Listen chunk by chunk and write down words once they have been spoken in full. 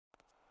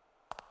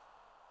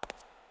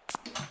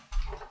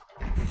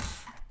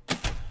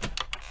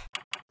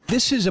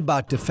This is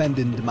about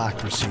defending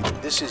democracy.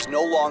 This is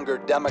no longer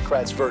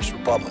Democrats versus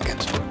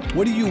Republicans.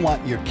 What do you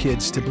want your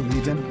kids to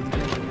believe in?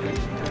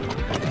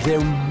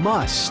 There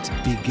must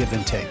be give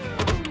and take.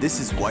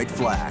 This is White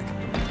Flag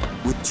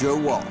with Joe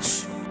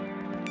Walsh.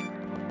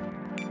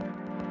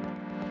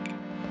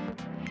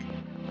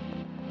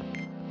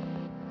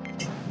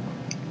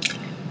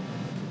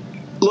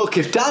 Look,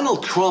 if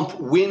Donald Trump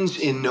wins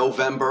in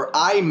November,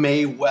 I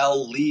may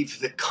well leave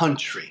the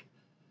country.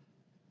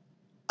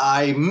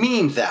 I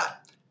mean that.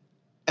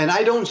 And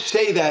I don't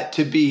say that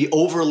to be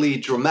overly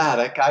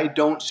dramatic. I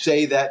don't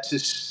say that to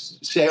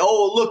say,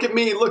 oh, look at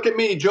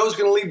me, Joe's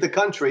going to leave the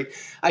country.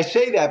 I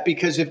say that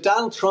because if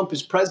Donald Trump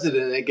is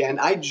president again,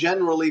 I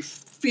generally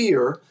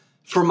fear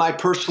for my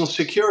personal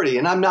security,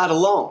 and I'm not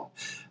alone.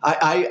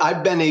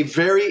 I've been a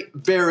very,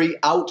 very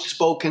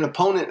outspoken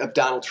opponent of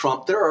Donald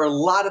Trump. There are a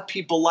lot of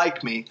people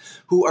like me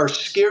who are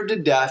scared to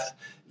death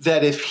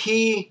that if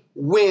he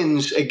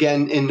wins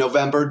again in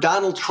November,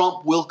 Donald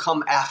Trump will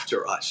come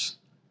after us.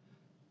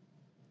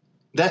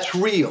 That's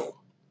real.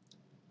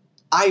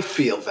 I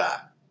feel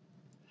that.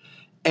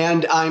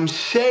 And I'm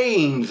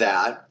saying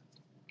that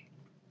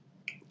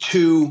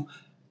to,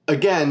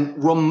 again,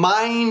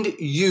 remind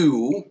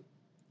you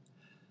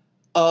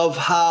of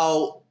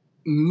how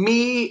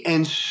me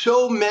and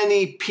so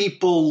many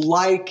people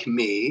like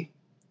me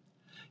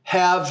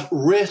have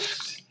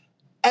risked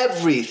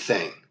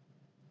everything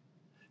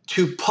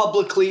to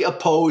publicly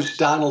oppose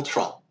Donald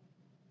Trump.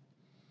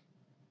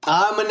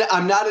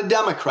 I'm not a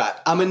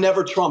Democrat. I'm a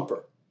never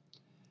Trumper.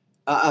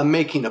 I'm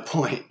making a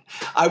point.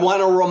 I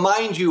want to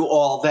remind you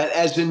all that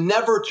as a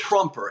never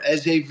Trumper,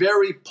 as a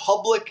very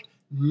public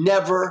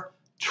never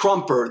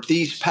Trumper,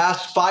 these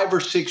past 5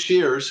 or 6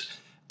 years,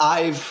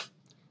 I've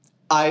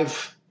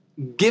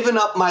given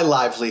up my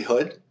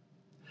livelihood.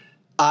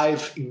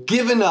 I've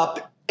given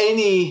up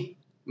any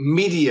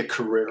media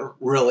career,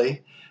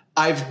 really.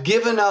 I've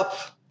given up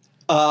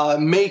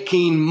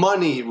making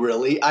money,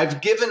 really.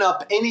 I've given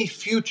up any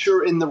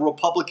future in the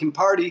Republican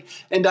Party,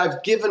 and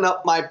I've given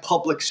up my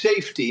public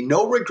safety.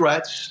 No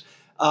regrets.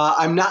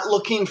 I'm not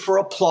looking for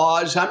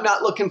applause. I'm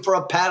not looking for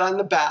a pat on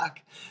the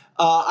back.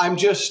 I'm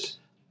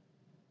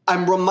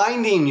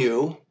reminding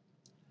you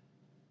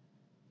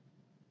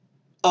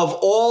of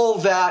all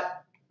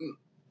that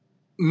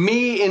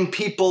me and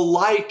people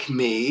like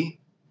me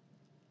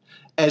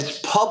as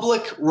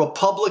public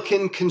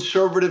Republican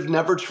conservative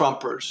never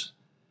Trumpers.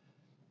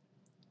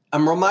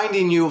 I'm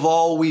reminding you of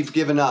all we've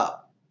given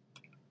up.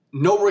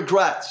 No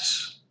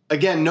regrets.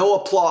 Again, no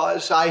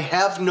applause. I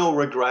have no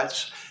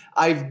regrets.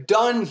 I've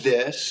done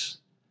this,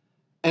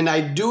 and I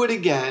do it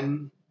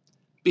again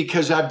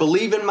because I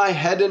believe in my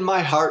head and my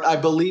heart, I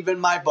believe in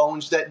my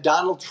bones that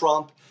Donald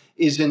Trump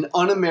is an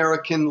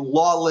un-American,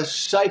 lawless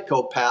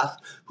psychopath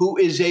who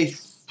is a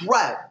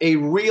threat, a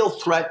real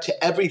threat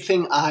to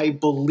everything I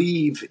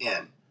believe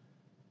in.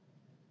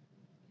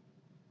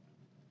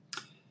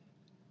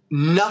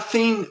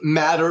 Nothing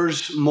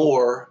matters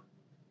more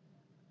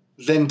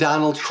than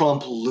Donald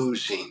Trump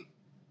losing.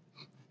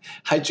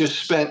 I just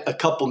spent a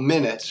couple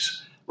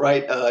minutes,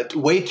 right,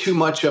 way too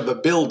much of a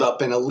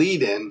buildup and a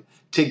lead-in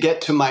to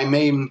get to my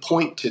main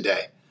point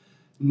today.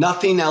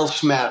 Nothing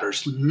else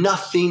matters.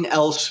 Nothing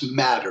else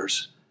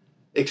matters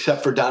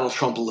except for Donald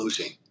Trump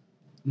losing.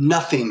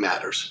 Nothing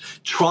matters.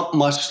 Trump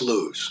must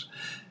lose.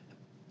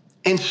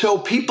 And so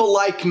people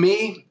like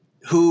me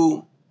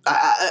who,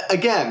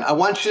 again, I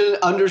want you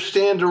to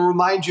understand and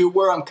remind you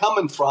where I'm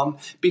coming from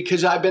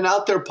because I've been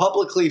out there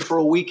publicly for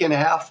a week and a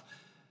half,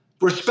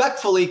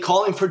 respectfully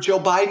calling for Joe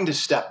Biden to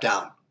step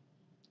down.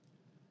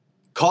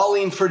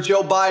 Calling for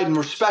Joe Biden,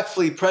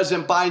 respectfully,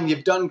 President Biden,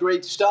 you've done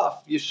great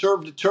stuff. You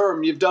served a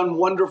term. You've done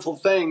wonderful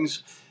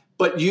things,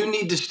 but you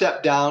need to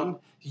step down.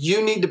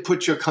 You need to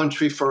put your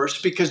country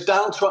first because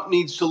Donald Trump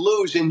needs to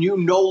lose and you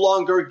no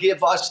longer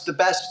give us the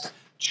best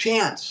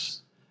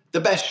chance,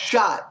 the best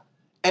shot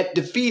at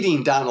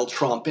defeating Donald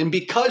Trump. And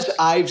because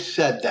I've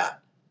said that,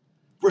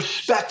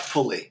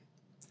 respectfully,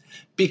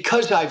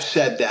 because I've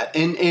said that,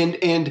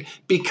 and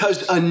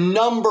because a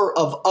number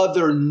of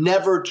other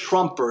never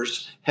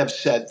Trumpers have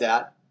said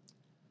that,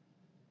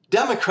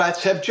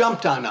 Democrats have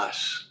jumped on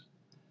us.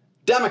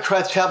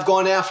 Democrats have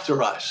gone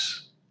after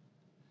us.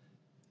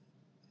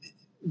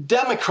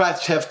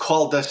 Democrats have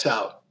called us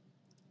out,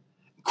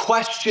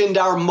 questioned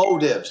our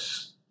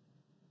motives.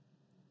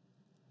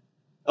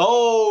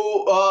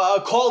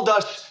 Called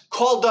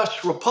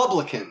us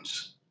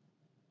Republicans.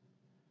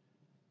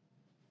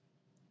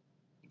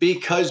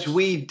 Because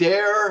we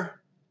dare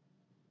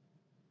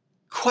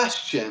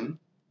question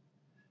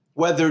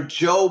whether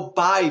Joe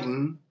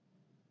Biden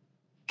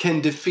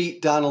can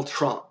defeat Donald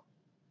Trump.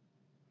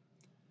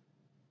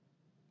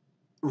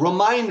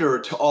 Reminder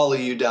to all of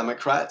you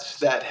Democrats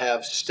that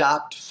have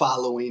stopped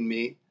following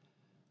me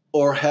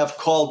or have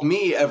called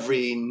me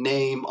every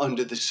name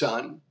under the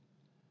sun.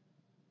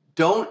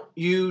 Don't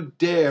you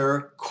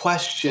dare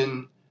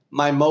question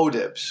my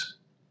motives.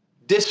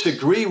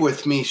 Disagree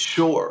with me,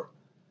 sure.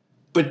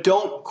 But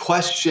don't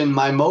question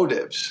my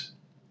motives.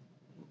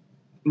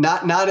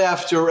 Not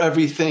after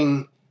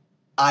everything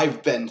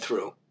I've been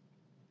through.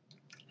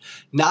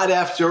 Not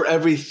after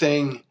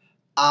everything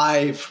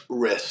I've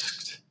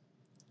risked.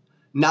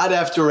 Not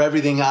after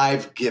everything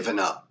I've given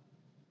up.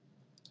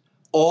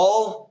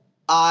 All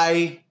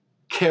I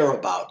care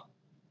about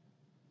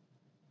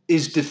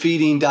is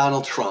defeating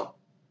Donald Trump.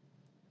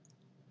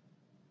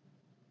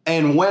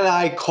 And when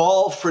I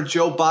call for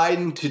Joe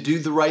Biden to do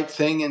the right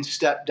thing and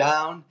step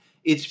down,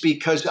 it's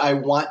because I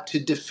want to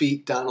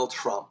defeat Donald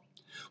Trump.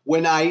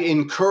 When I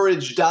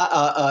encourage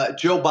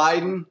Joe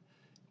Biden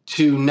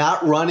to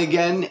not run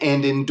again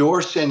and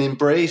endorse and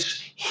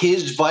embrace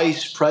his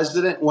vice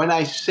president, when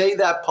I say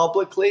that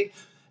publicly,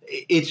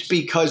 it's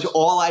because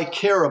all I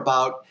care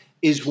about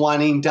is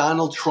wanting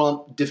Donald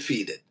Trump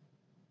defeated.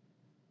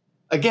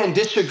 Again,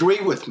 disagree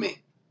with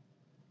me.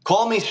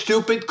 Call me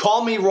stupid,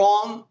 call me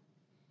wrong,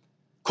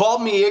 call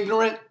me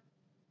ignorant.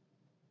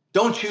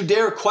 Don't you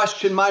dare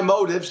question my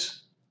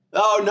motives.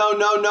 Oh,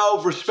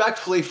 no.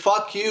 Respectfully,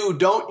 fuck you.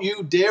 Don't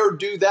you dare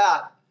do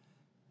that.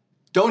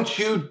 Don't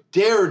you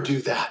dare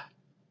do that.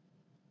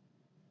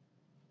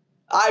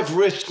 I've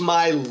risked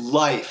my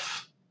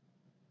life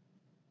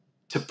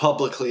to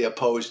publicly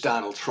oppose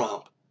Donald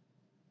Trump.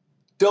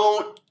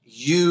 Don't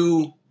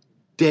you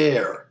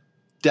dare,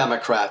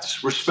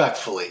 Democrats,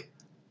 respectfully,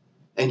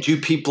 and you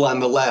people on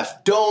the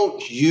left,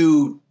 don't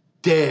you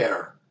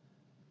dare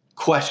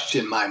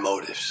question my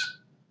motives.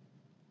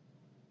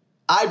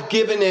 I've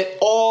given it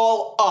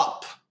all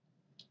up.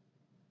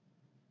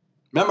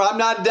 Remember, I'm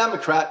not a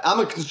Democrat. I'm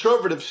a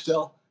conservative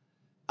still.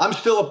 I'm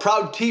still a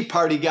proud Tea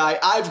Party guy.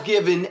 I've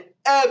given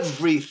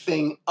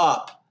everything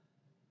up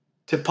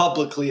to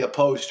publicly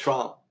oppose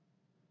Trump.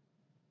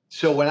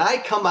 So when I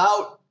come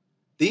out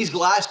these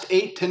last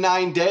 8 to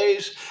 9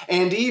 days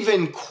and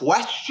even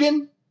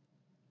question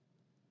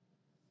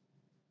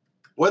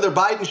whether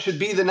Biden should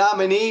be the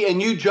nominee,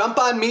 and you jump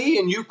on me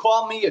and you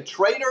call me a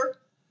traitor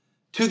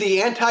to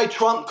the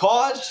anti-Trump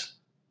cause,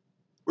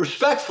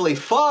 respectfully,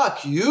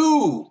 fuck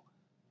you.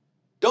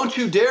 Don't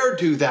you dare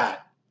do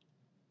that.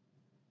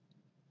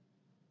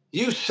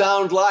 You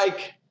sound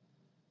like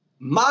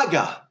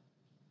MAGA.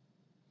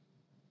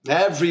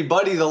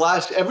 Everybody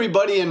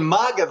in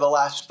MAGA the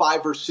last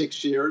 5 or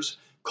 6 years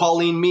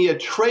calling me a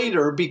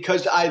traitor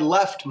because I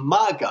left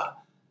MAGA.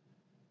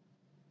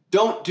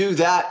 Don't do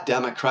that,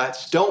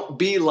 Democrats. Don't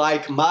be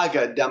like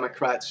MAGA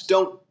Democrats.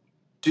 Don't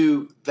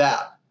do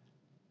that.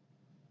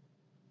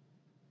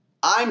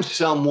 I'm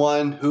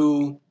someone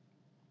who,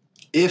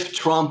 if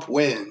Trump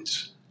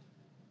wins,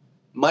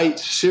 might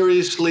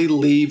seriously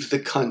leave the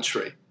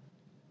country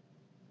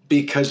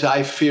because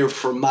I fear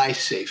for my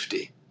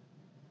safety.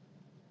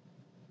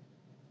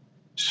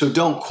 So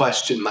don't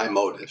question my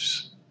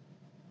motives.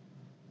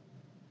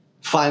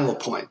 Final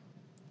point.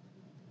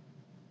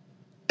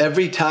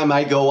 Every time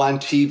I go on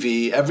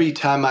TV, every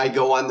time I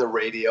go on the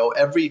radio,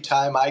 every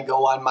time I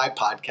go on my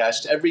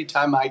podcast, every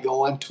time I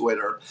go on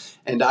Twitter,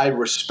 and I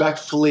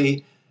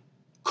respectfully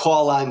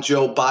call on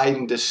Joe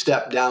Biden to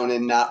step down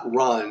and not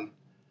run,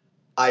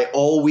 I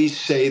always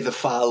say the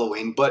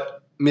following: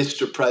 but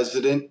Mr.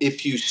 President,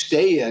 if you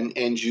stay in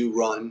and you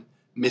run,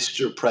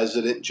 Mr.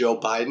 President Joe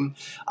Biden,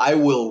 I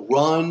will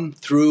run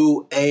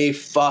through a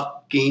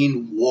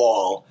fucking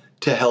wall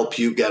to help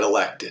you get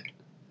elected.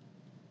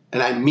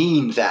 And I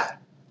mean that.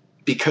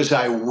 Because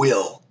I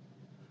will.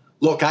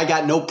 Look, I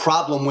got no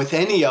problem with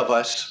any of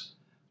us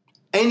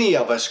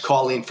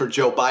calling for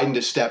Joe Biden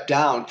to step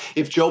down.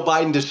 If Joe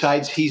Biden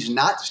decides he's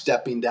not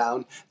stepping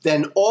down,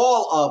 then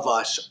all of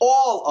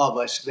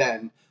us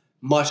then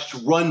must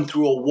run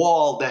through a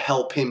wall to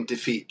help him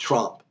defeat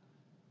Trump.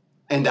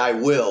 And I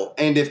will.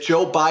 And if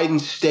Joe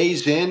Biden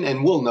stays in,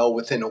 and we'll know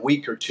within a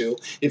week or two,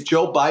 if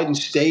Joe Biden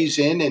stays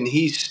in and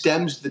he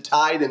stems the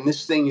tide and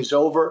this thing is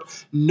over,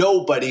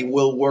 nobody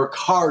will work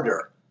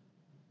harder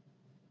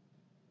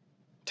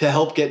to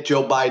help get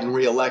Joe Biden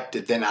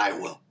reelected than I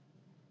will.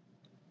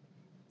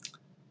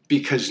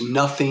 Because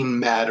nothing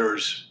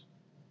matters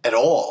at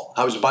all.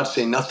 I was about to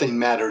say nothing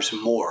matters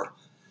more.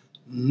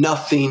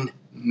 Nothing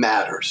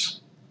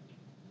matters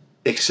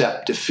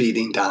except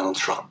defeating Donald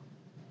Trump.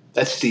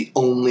 That's the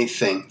only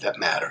thing that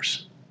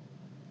matters.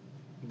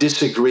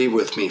 Disagree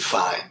with me,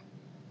 fine.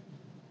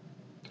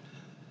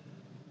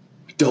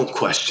 Don't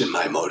question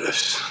my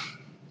motives.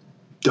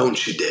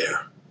 Don't you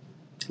dare.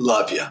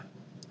 Love you.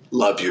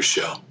 Love your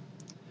show.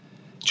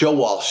 Joe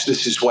Walsh,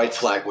 this is White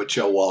Flag with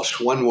Joe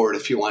Walsh. One word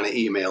if you want to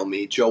email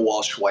me,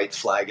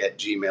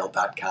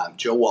 joewalshwhiteflag@gmail.com.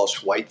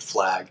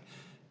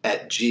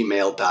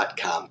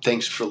 joewalshwhiteflag@gmail.com.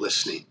 Thanks for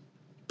listening.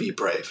 Be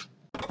brave.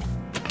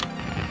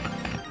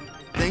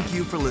 Thank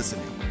you for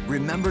listening.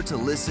 Remember to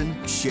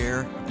listen,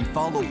 share, and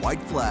follow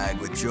White Flag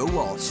with Joe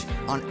Walsh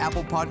on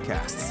Apple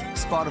Podcasts,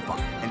 Spotify,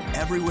 and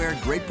everywhere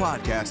great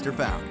podcasts are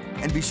found.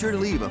 And be sure to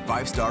leave a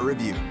 5-star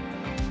review.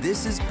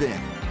 This has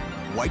been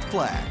White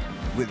Flag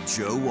with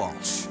Joe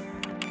Walsh.